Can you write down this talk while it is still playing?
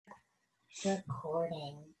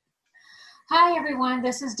Recording. Hi, everyone.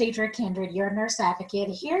 This is Deidre Kindred, your nurse advocate,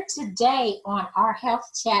 here today on our Health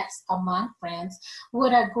Chats Among Friends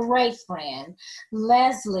with a great friend,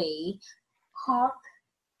 Leslie Hawk.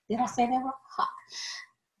 Did I say that right? Hawk.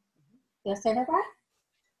 Did I say that right?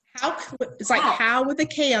 Houck. It's like Houck. how with a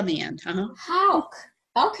K on the end. Houck.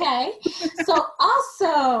 Okay. So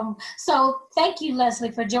awesome. So thank you,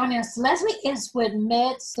 Leslie, for joining us. Leslie is with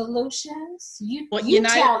Med Solutions.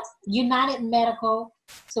 United Medical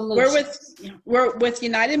Solutions. We're with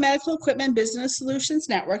United Medical Equipment Business Solutions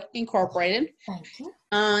Network Incorporated. Thank you.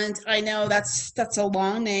 And I know that's a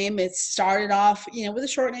long name. It started off, with a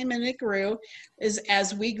short name, and it grew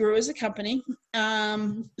as we grew as a company.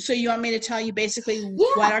 So you want me to tell you basically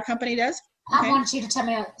what our company does? Okay. I want you to tell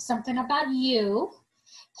me something about you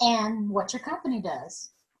and what your company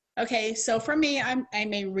does. Okay, so for me, I'm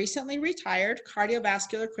a recently retired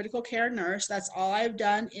cardiovascular critical care nurse. That's all I've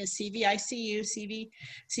done is CVICU,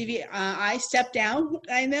 CV. I stepped down,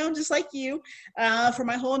 I know, just like you, for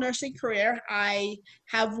my whole nursing career. I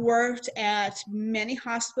have worked at many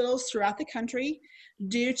hospitals throughout the country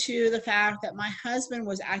due to the fact that my husband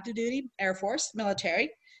was active duty Air Force, military.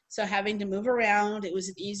 So having to move around, it was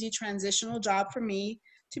an easy transitional job for me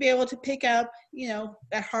to be able to pick up,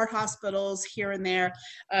 at heart hospitals here and there,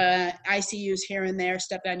 ICUs here and there,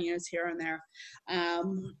 step-down units here and there.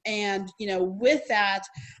 And with that,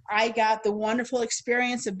 I got the wonderful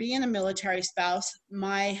experience of being a military spouse.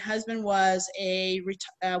 My husband was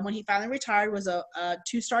when he finally retired, was a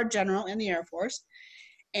two-star general in the Air Force.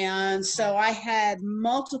 And so I had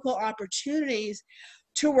multiple opportunities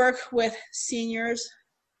to work with seniors,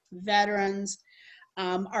 veterans,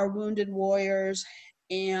 our wounded warriors.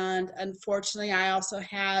 And unfortunately, I also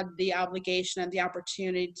had the obligation and the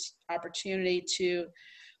opportunity to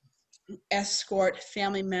escort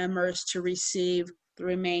family members to receive the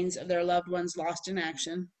remains of their loved ones lost in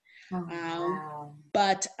action. Oh, wow.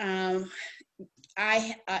 But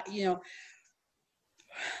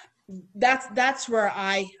that's where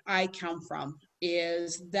I come from,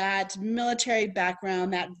 is that military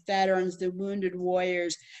background, that veterans, the wounded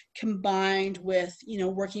warriors, combined with,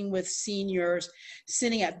 working with seniors,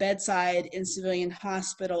 sitting at bedside in civilian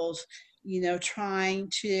hospitals, trying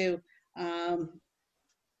to,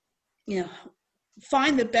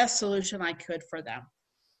 find the best solution I could for them,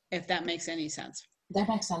 if that makes any sense. That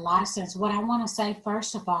makes a lot of sense. What I want to say,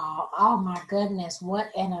 first of all, oh my goodness, what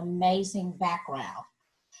an amazing background.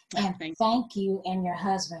 And thank you and your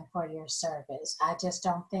husband for your service. I just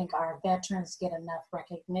don't think our veterans get enough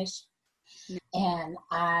recognition. And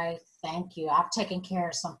I thank you. I've taken care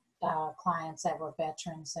of some clients that were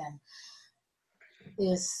veterans, and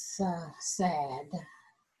it's sad.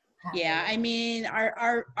 Yeah, I mean,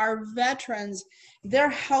 our veterans, their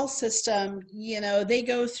health system, they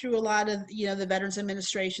go through a lot of, the Veterans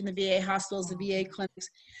Administration, the VA hospitals, the VA clinics.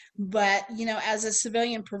 But, as a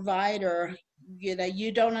civilian provider,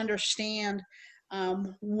 you don't understand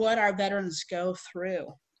what our veterans go through,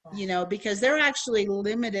 because they're actually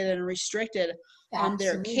limited and restricted on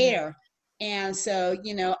their care. And so,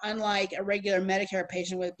 unlike a regular Medicare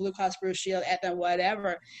patient with Blue Cross Blue Shield, Aetna,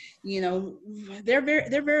 whatever, they're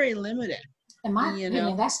very limited. In my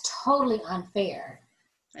opinion, that's totally unfair.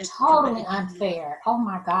 Totally unfair. Oh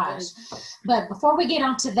my gosh. But before we get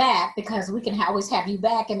onto that, because we can always have you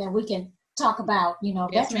back, and then we can talk about,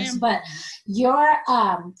 Yes, veterans, ma'am. but your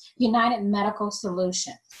United Medical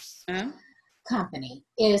Solutions company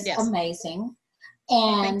is amazing.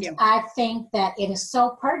 And I think that it is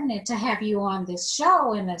so pertinent to have you on this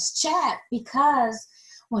show and this chat, because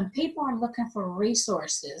when people are looking for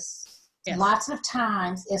resources, lots of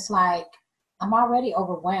times it's like, I'm already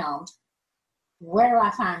overwhelmed. Where do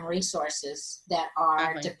I find resources that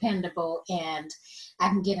are dependable and I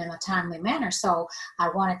can get in a timely manner? So I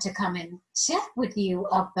wanted to come and chat with you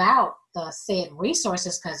about the said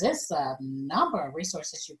resources, because it's a number of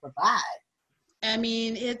resources you provide. I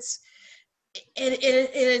mean, it's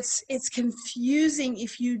confusing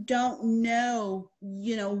if you don't know,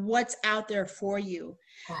 what's out there for you.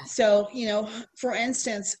 Right. So, for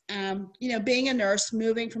instance, being a nurse,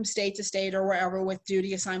 moving from state to state or wherever with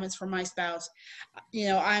duty assignments for my spouse,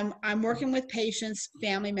 I'm working with patients,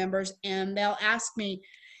 family members, and they'll ask me,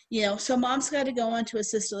 so mom's got to go into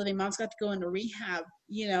assisted living, mom's got to go into rehab,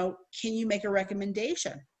 can you make a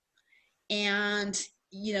recommendation? And,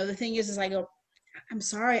 the thing is I go, I'm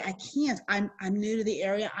sorry, I can't. I'm new to the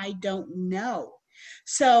area. I don't know.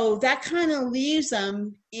 So that kind of leaves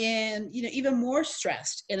them in, even more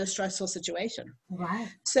stressed in a stressful situation. Right.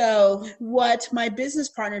 So what my business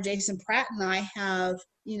partner, Jason Pratt, and I have,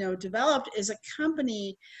 developed is a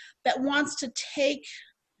company that wants to take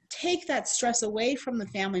take that stress away from the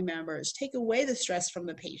family members, take away the stress from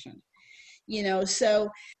the patient. So,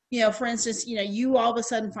 for instance, you all of a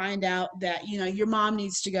sudden find out that, your mom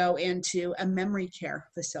needs to go into a memory care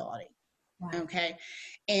facility. Right. Okay.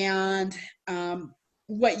 And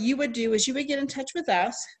what you would do is you would get in touch with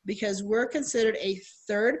us, because we're considered a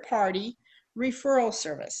third-party referral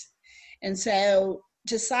service. And so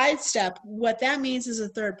to sidestep, what that means as a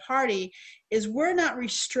third party is we're not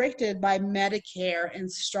restricted by Medicare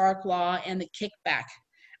and Stark Law and the kickback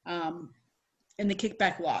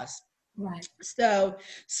laws. Right.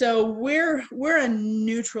 So we're a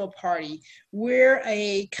neutral party. We're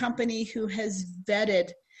a company who has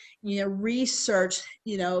vetted, researched,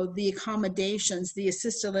 the accommodations, the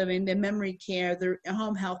assisted living, the memory care, the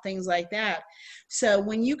home health, things like that. So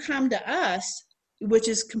when you come to us, which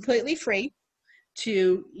is completely free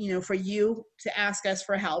to, for you to ask us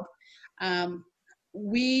for help,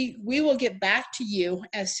 we will get back to you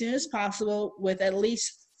as soon as possible with at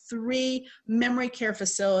least 3 memory care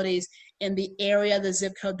facilities in the area, the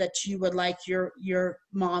zip code that you would like your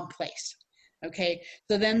mom placed. Okay,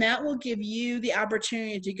 so then that will give you the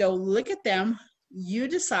opportunity to go look at them. You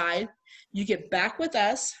decide, you get back with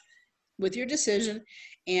us with your decision,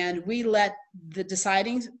 and we let the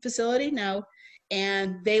deciding facility know,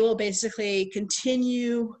 and they will basically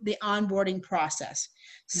continue the onboarding process.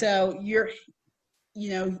 So you've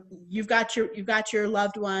got your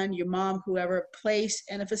loved one, your mom, whoever, placed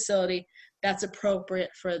in a facility that's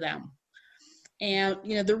appropriate for them. And,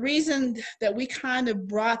 the reason that we kind of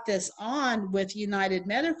brought this on with United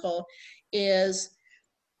Medical is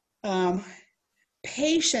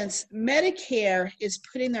patients, Medicare is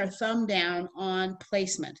putting their thumb down on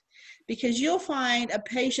placement, because you'll find a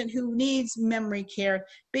patient who needs memory care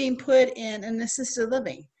being put in an assisted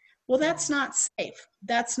living. Well, that's not safe.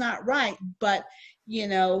 That's not right. But,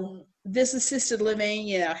 this assisted living,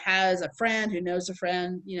 has a friend who knows a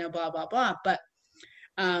friend, blah, blah, blah. But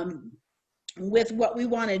with what we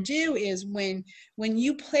want to do is when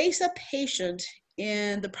you place a patient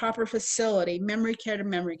in the proper facility, memory care to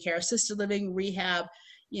memory care, assisted living, rehab,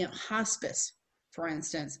 hospice, for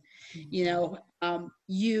instance,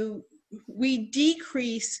 we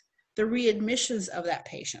decrease the readmissions of that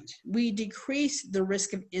patient. We decrease the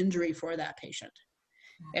risk of injury for that patient,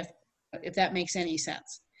 if that makes any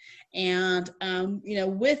sense. And,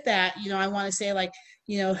 with that, I want to say,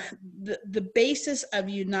 the basis of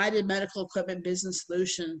United Medical Equipment Business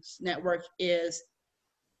Solutions Network is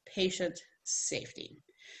patient safety.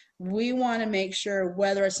 We want to make sure,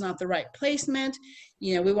 whether it's not the right placement,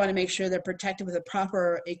 we want to make sure they're protected with the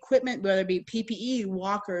proper equipment, whether it be PPE,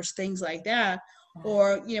 walkers, things like that.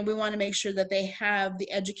 Or, we want to make sure that they have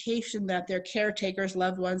the education that their caretakers,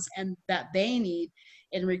 loved ones, and that they need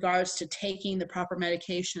in regards to taking the proper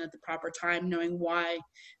medication at the proper time, knowing why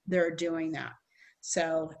they're doing that.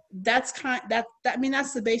 So that's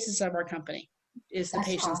that's the basis of our company, is the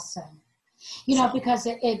patients. Awesome. Because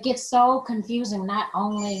it gets so confusing, not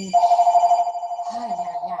only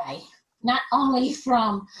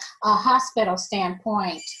from a hospital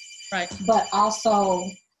standpoint, right, but also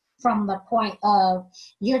from the point of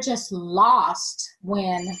you're just lost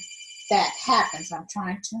when that happens. I'm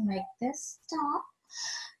trying to make this stop.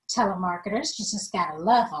 Telemarketers, you just gotta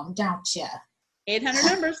love them, don't you? 800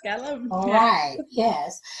 numbers, gotta love them. All right,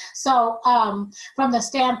 yes. So from the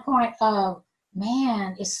standpoint of,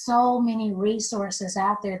 man, it's so many resources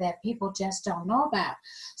out there that people just don't know about.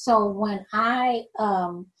 So when I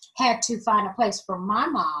had to find a place for my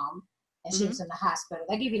mom, and she was in the hospital,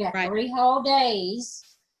 they give you that 3 whole days.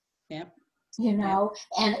 Yep.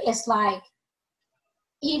 And it's like,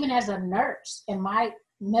 even as a nurse, and my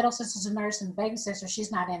middle sister's a nurse and baby sister,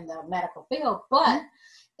 she's not in the medical field, but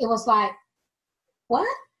it was like, what?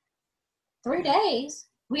 3 days?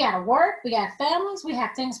 We got to work, we got families, we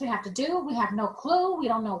have things we have to do, we have no clue, we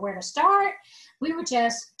don't know where to start. We were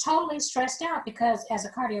just totally stressed out, because as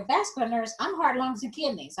a cardiovascular nurse, I'm heart, lungs, and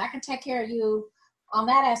kidneys. I can take care of you on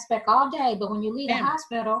that aspect all day, but when you leave the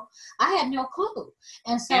hospital, I had no clue.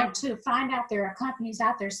 And so to find out there are companies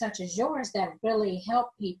out there such as yours that really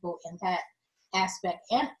help people in that aspect,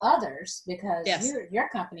 and others, because your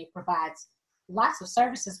company provides lots of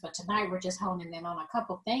services, but tonight we're just honing in on a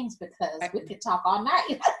couple things, because we could talk all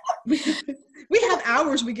night. We have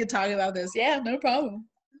hours we could talk about this. Yeah, no problem.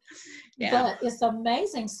 Yeah. But it's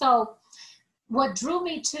amazing. So what drew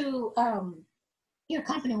me to your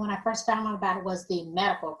company when I first found out about it was the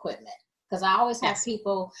medical equipment, because I always have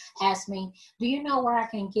people ask me, do you know where I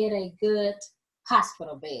can get a good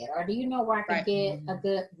hospital bed, or do you know where I can get a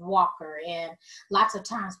good walker? And lots of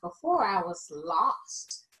times before, I was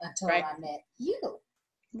lost until I met you.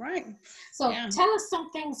 Right. So tell us some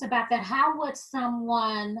things about that. How would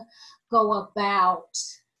someone go about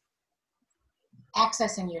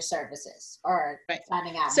accessing your services or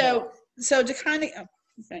finding out more? So to kind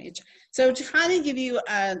of give you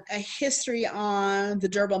a history on the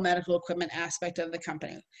durable medical equipment aspect of the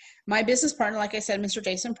company, my business partner, like I said, Mr.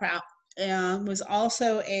 Jason Prout, was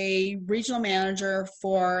also a regional manager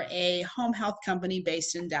for a home health company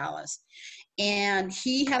based in Dallas. And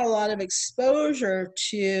he had a lot of exposure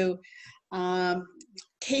to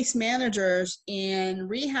case managers in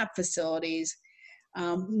rehab facilities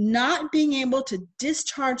not being able to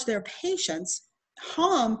discharge their patients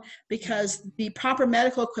home because the proper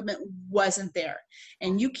medical equipment wasn't there.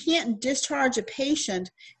 And you can't discharge a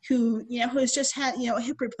patient who, who's just had, a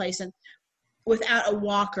hip replacement without a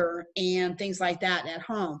walker and things like that at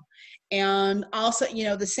home. And also,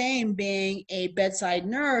 the same being a bedside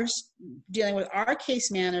nurse dealing with our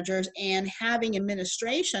case managers and having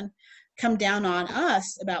administration come down on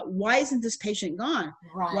us about, why isn't this patient gone?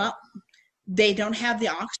 Right. Well, they don't have the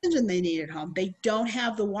oxygen they need at home. They don't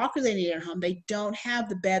have the walker they need at home. They don't have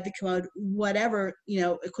the bed, the commode, whatever,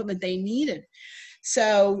 equipment they needed.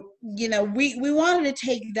 So, we wanted to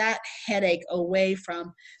take that headache away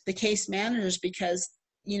from the case managers because,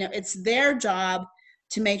 it's their job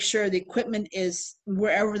to make sure the equipment is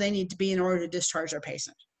wherever they need to be in order to discharge their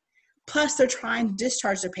patient. Plus, they're trying to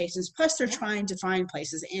discharge their patients. Plus, they're trying to find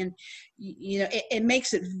places. And, it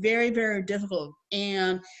makes it very, very difficult.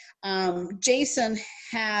 And Jason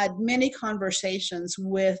had many conversations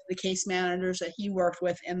with the case managers that he worked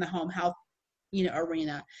with in the home health,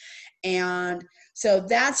 arena. And so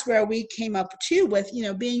that's where we came up too with,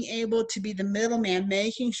 being able to be the middleman,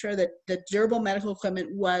 making sure that the durable medical equipment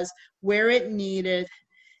was where it needed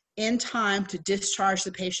in time to discharge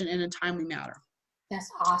the patient in a timely manner.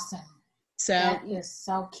 That's awesome. So that is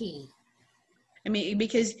so key.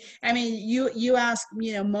 Because you ask,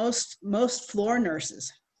 most floor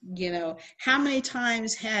nurses, how many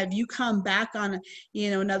times have you come back on,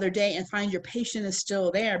 another day and find your patient is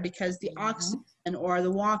still there because the oxygen or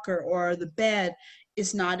the walker or the bed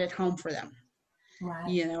is not at home for them.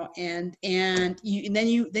 Right. And then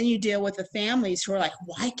you deal with the families who are like,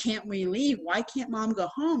 why can't we leave? Why can't mom go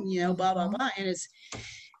home? Blah, blah, blah. And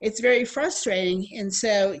it's very frustrating. And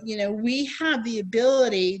so, we have the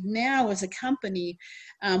ability now as a company,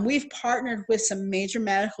 we've partnered with some major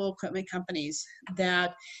medical equipment companies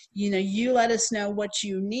that, you let us know what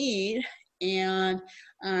you need and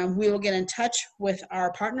we will get in touch with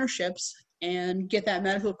our partnerships and get that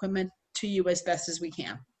medical equipment to you as best as we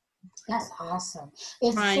can. That's awesome.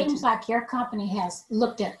 It seems like your company has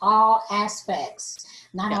looked at all aspects,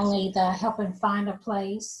 not only the helping find a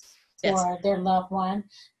place for their loved one,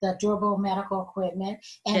 the durable medical equipment,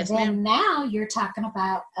 and then now you're talking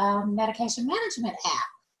about a medication management app.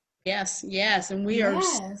 Yes, and we are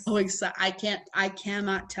so excited. I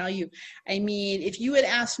cannot tell you. If you had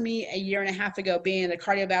asked me a year and a half ago, being a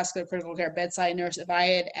cardiovascular critical care bedside nurse, if I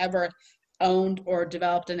had ever owned or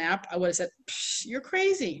developed an app, I would have said, you're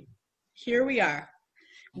crazy. Here we are.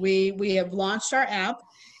 We have launched our app,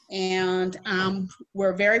 and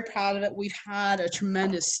we're very proud of it. We've had a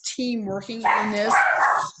tremendous team working on this.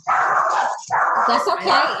 That's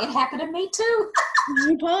okay. It happened to me too.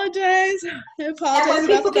 I apologize. And when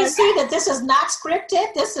people can see that this is not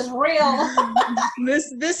scripted, this is real.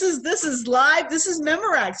 This is live. This is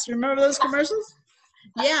Memorex. Remember those commercials?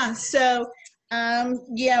 Yeah. So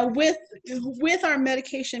with our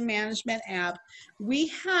medication management app, we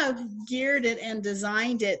have geared it and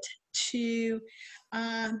designed it to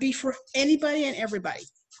be for anybody and everybody.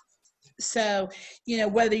 So,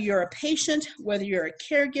 whether you're a patient, whether you're a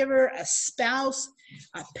caregiver, a spouse,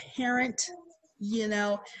 a parent,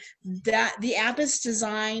 that the app is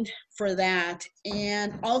designed for that,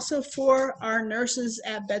 and also for our nurses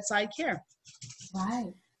at bedside care.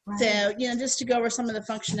 Right. So, just to go over some of the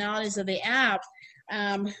functionalities of the app,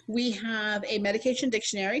 we have a medication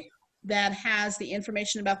dictionary that has the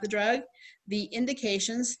information about the drug, the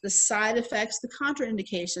indications, the side effects, the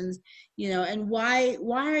contraindications, and why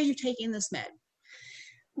are you taking this med?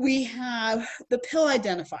 We have the pill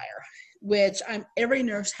identifier, which every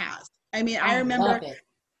nurse has. I remember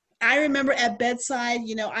at bedside,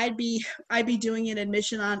 I'd be doing an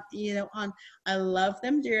admission on I love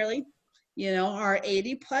them dearly, our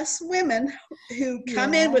 80 plus women who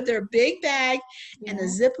come in with their big bag and a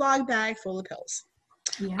Ziploc bag full of pills.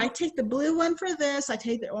 Yeah. I take the blue one for this, I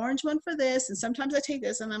take the orange one for this, and sometimes I take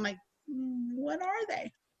this, and I'm like, what are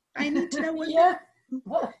they? I need to know what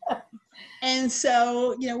And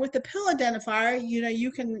so, with the pill identifier,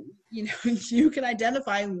 you can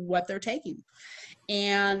identify what they're taking.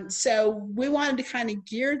 And so we wanted to kind of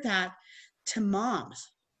gear that to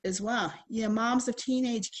moms as well. You know, moms of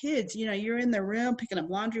teenage kids, you know, you're in the room picking up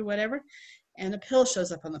laundry, whatever, and a pill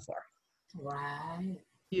shows up on the floor. Right.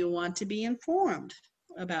 You want to be informed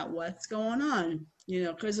about what's going on, you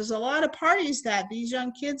know, because there's a lot of parties that these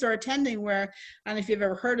young kids are attending where, I don't know if you've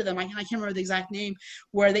ever heard of them, I can't remember the exact name,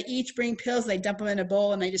 where they each bring pills, they dump them in a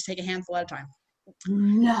bowl, and they just take a handful at a time.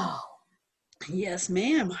 No. Yes,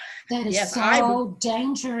 ma'am. That is so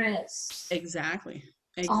dangerous. Exactly.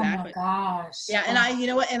 Oh my gosh. Yeah, and you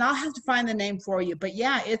know what, and I'll have to find the name for you, but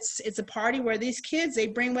yeah, it's a party where these kids, they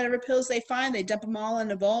bring whatever pills they find, they dump them all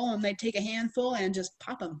in a bowl, and they take a handful and just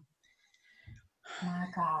pop them. My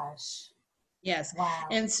gosh. Yes. Wow.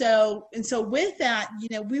 And so with that, you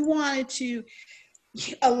know, we wanted to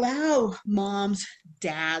allow moms,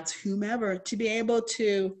 dads, whomever, to be able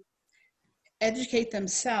to educate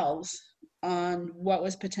themselves on what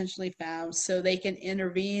was potentially found so they can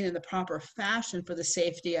intervene in the proper fashion for the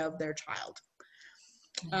safety of their child.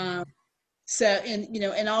 So, and, you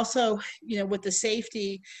know, and also, you know, with the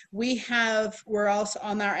safety, we're also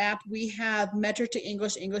on our app, we have metric to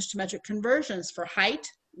English, English to metric conversions for height,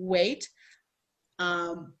 weight,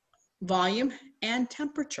 volume, and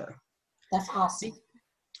temperature. That's awesome.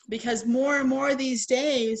 Because more and more these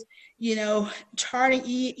days, you know, charting,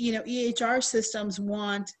 you know, EHR systems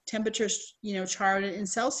want temperatures, you know, charted in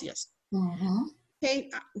Celsius. Mm-hmm. Okay,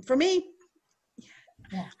 for me,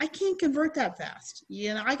 yeah, I can't convert that fast.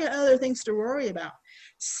 You know, I got other things to worry about.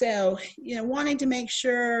 So, you know, wanting to make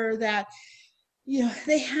sure that, you know,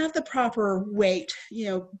 they have the proper weight, you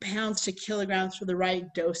know, pounds to kilograms for the right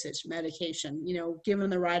dosage medication, you know, given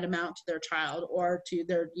the right amount to their child or to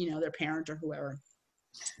their, you know, their parent or whoever.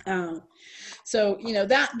 So, you know,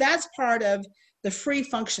 that's part of the free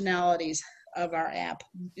functionalities of our app.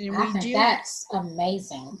 That's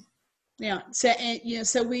amazing. Yeah. So, and, you know,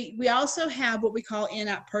 so we also have what we call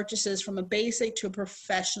in-app purchases from a basic to a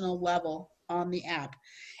professional level on the app.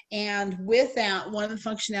 And with that, one of the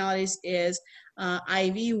functionalities is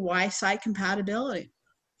IV Y-site compatibility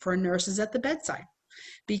for nurses at the bedside.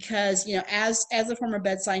 Because, you know, as a former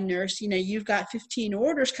bedside nurse, you know, you've got 15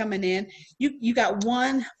 orders coming in, you got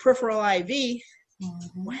one peripheral IV,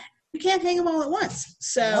 mm-hmm. You can't hang them all at once.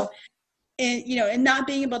 So, nope. And, you know, and not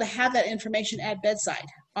being able to have that information at bedside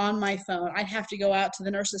on my phone, I'd have to go out to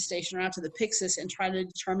the nurse's station or out to the Pyxis and try to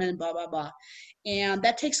determine blah, blah, blah. And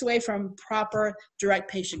that takes away from proper direct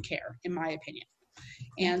patient care, in my opinion.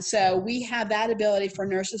 And so we have that ability for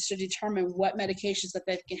nurses to determine what medications that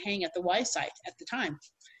they can hang at the Y-site at the time,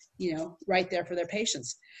 you know, right there for their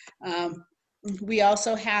patients. We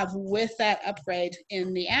also have, with that upgrade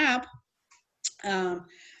in the app, HIPAA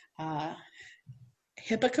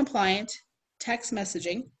compliant text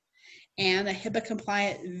messaging and a HIPAA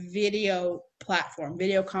compliant video platform,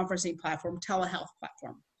 video conferencing platform, telehealth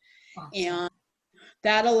platform. Awesome. And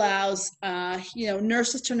that allows, you know,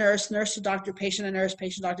 nurses to nurse, nurse to doctor, patient to nurse,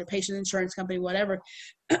 patient, doctor, patient, insurance company, whatever,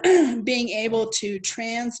 being able to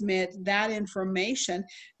transmit that information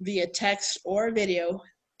via text or video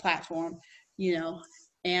platform, you know,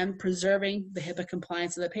 and preserving the HIPAA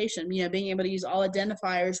compliance of the patient, you know, being able to use all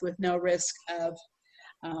identifiers with no risk of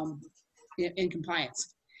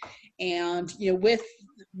incompliance. And, you know,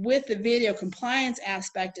 with the video compliance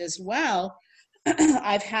aspect as well,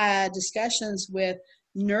 I've had discussions with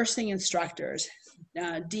nursing instructors,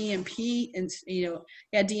 DNP, and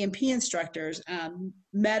DNP instructors,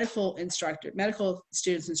 medical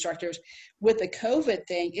students instructors. With the COVID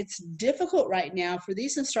thing, it's difficult right now for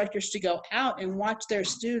these instructors to go out and watch their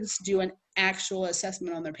students do an actual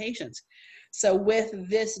assessment on their patients. So with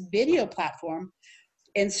this video platform,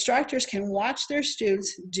 instructors can watch their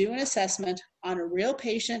students do an assessment on a real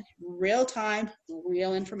patient, real time,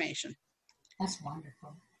 real information. That's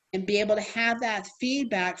wonderful. And be able to have that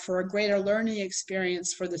feedback for a greater learning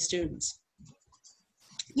experience for the students.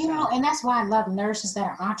 You know, and that's why I love nurses that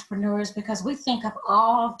are entrepreneurs, because we think of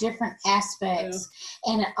all different aspects,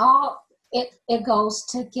 and it goes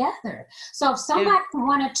together. So if somebody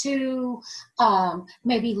wanted to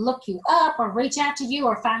maybe look you up or reach out to you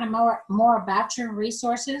or find out more about your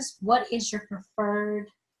resources, what is your preferred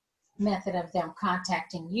method of them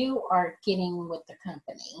contacting you or getting with the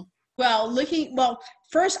company? Well,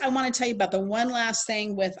 first I want to tell you about the one last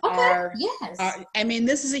thing with our, I mean,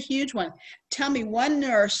 this is a huge one. Tell me one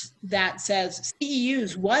nurse that says,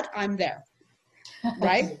 CEUs, what? I'm there,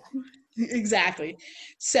 right? Exactly.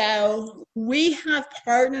 So we have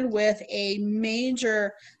partnered with a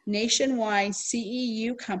major nationwide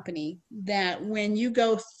CEU company that when you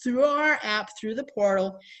go through our app, through the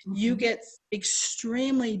portal, you get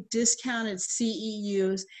extremely discounted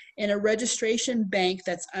CEUs in a registration bank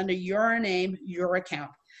that's under your name, your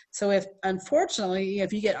account. So unfortunately,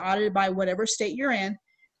 if you get audited by whatever state you're in,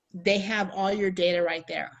 they have all your data right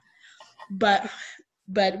there. But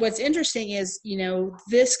what's interesting is,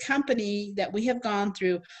 this company that we have gone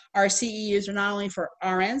through, our CEUs are not only for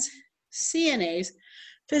RNs, CNAs,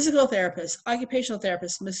 physical therapists, occupational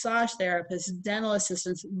therapists, massage therapists, dental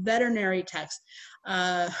assistants, veterinary techs.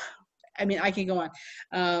 I can go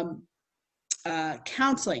on.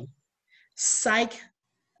 Counseling, psych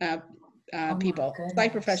people,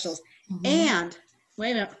 psych professionals, and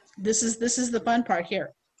wait a minute, this is the fun part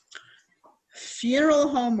here. Funeral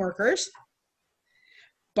home workers,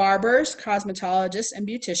 barbers, cosmetologists, and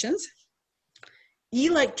beauticians,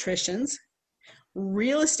 electricians,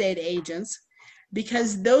 real estate agents,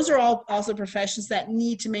 because those are all also professions that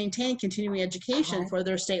need to maintain continuing education for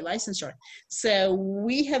their state licensure. So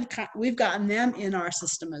we've gotten them in our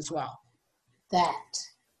system as well. That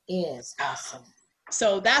is awesome.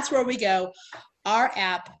 So that's where we go. Our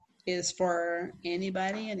app is for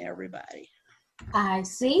anybody and everybody. I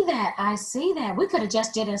see that. We could have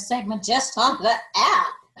just did a segment just on the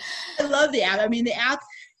app. I love the app. I mean, the app,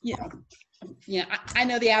 I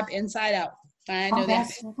know the app inside out. I know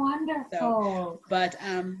that's wonderful. So, but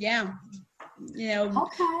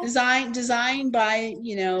designed by,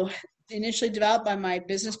 initially developed by my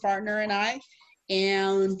business partner and I,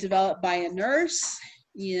 and developed by a nurse,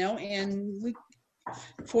 and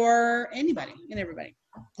for anybody and everybody.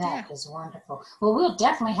 That is wonderful. Well, we'll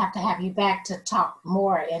definitely have to have you back to talk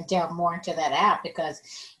more and delve more into that app, because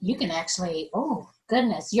you can actually, oh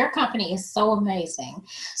goodness, your company is so amazing.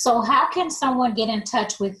 So how can someone get in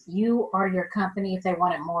touch with you or your company if they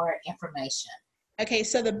wanted more information? Okay,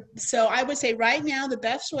 so I would say right now the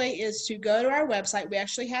best way is to go to our website. We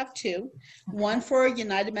actually have two. One for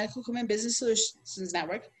United Medical Equipment Business Solutions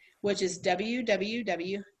Network, which is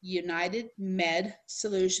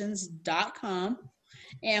www.unitedmedsolutions.com.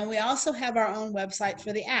 And we also have our own website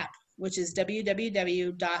for the app, which is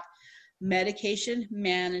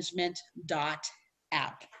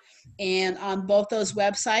www.medicationmanagement.app. And on both those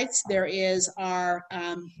websites, there is our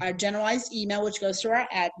generalized email, which goes to our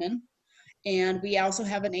admin. And we also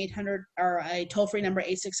have an 800 or a toll-free number,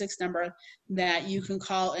 866 number, that you can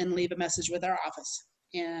call and leave a message with our office.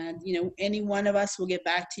 And, any one of us will get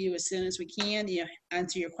back to you as soon as we can,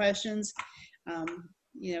 answer your questions,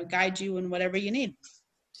 guide you in whatever you need.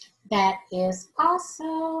 That is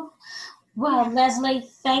awesome. Well, Leslie,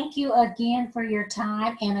 thank you again for your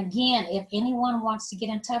time. And again, if anyone wants to get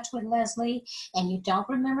in touch with Leslie and you don't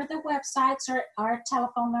remember the websites or our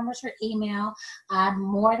telephone numbers or email, I'm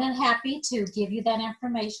more than happy to give you that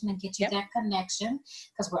information and get you that connection,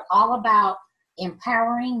 because we're all about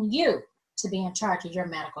empowering you to be in charge of your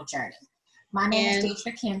medical journey. My name is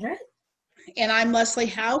Deidre Kindred. And I'm Leslie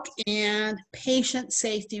Hauk, and Patient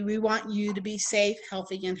Safety. We want you to be safe,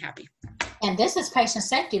 healthy, and happy. And this is Patient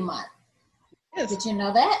Safety Month. Yes. Did you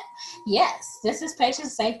know that? Yes, this is Patient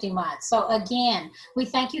Safety Month. So again, we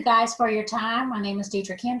thank you guys for your time. My name is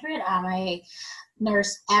Deidre Kindred. I'm a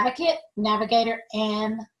nurse advocate, navigator,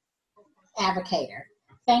 and advocator.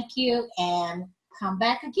 Thank you, and come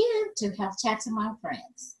back again to Health Chats Among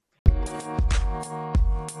Friends.